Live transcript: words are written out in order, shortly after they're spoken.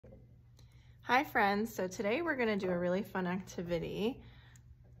Hi friends, so today we're going to do a really fun activity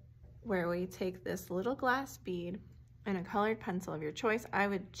where we take this little glass bead and a colored pencil of your choice. I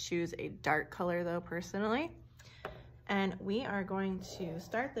would choose a dark color though personally. And we are going to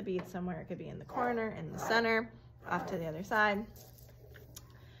start the bead somewhere. It could be in the corner, in the center, off to the other side.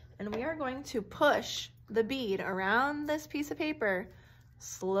 And we are going to push the bead around this piece of paper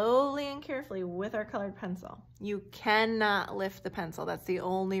slowly and carefully with our colored pencil. You cannot lift the pencil. That's the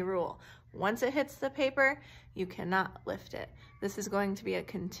only rule. Once it hits the paper, you cannot lift it. This is going to be a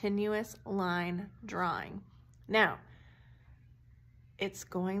continuous line drawing. Now, it's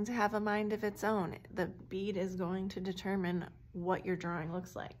going to have a mind of its own. The bead is going to determine what your drawing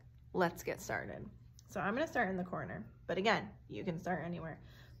looks like. Let's get started. So I'm going to start in the corner, but again, you can start anywhere.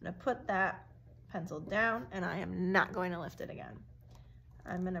 I'm going to put that pencil down and I am not going to lift it again.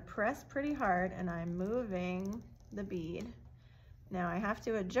 I'm going to press pretty hard and I'm moving the bead. Now I have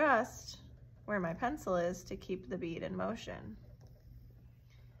to adjust where my pencil is to keep the bead in motion.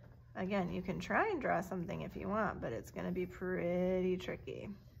 Again, you can try and draw something if you want, but it's going to be pretty tricky.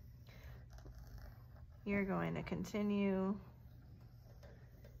 You're going to continue.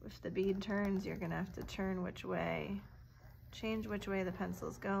 If the bead turns, you're going to have to turn which way, change which way the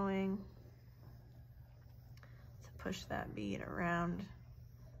pencil's going to push that bead around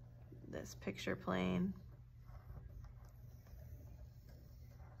this picture plane.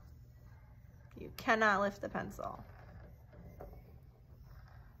 You cannot lift the pencil.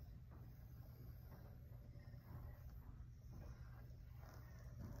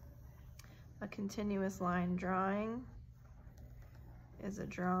 A continuous line drawing is a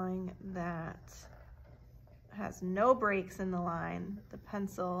drawing that has no breaks in the line. The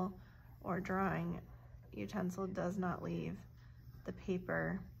pencil or drawing utensil does not leave the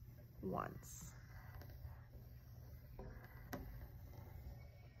paper once.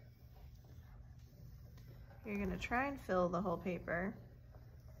 You're going to try and fill the whole paper.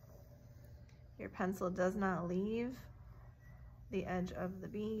 Your pencil does not leave the edge of the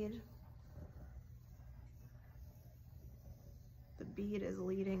bead. The bead is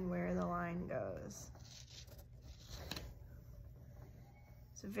leading where the line goes.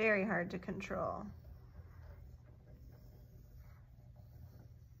 It's very hard to control.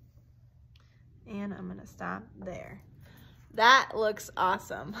 And I'm going to stop there. That looks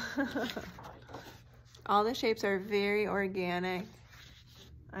awesome. All the shapes are very organic.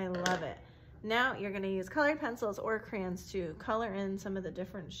 I love it. Now you're going to use colored pencils or crayons to color in some of the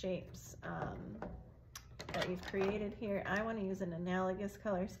different shapes that you've created here. I want to use an analogous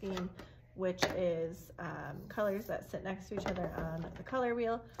color scheme, which is colors that sit next to each other on the color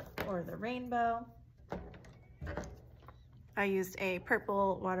wheel or the rainbow. I used a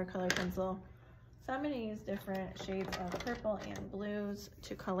purple watercolor pencil. So I'm going to use different shades of purple and blues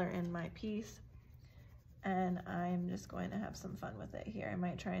to color in my piece. And I'm just going to have some fun with it here. I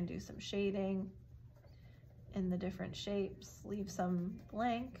might try and do some shading in the different shapes, leave some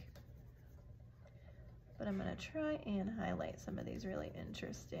blank. But I'm going to try and highlight some of these really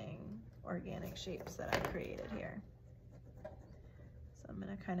interesting organic shapes that I created here. So I'm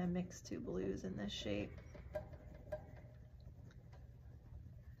going to kind of mix two blues in this shape.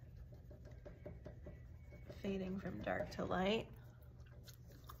 Fading from dark to light.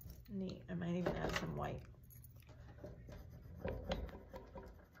 Neat. I might even add some white.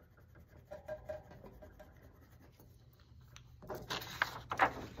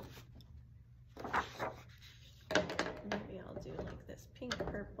 Maybe I'll do like this pink,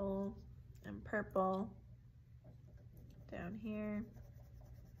 purple, and purple down here.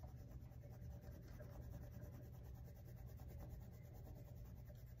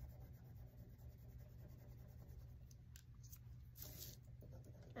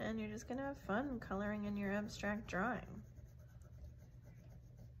 And you're just gonna have fun coloring in your abstract drawing.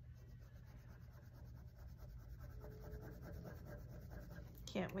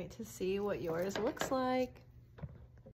 Can't wait to see what yours looks like.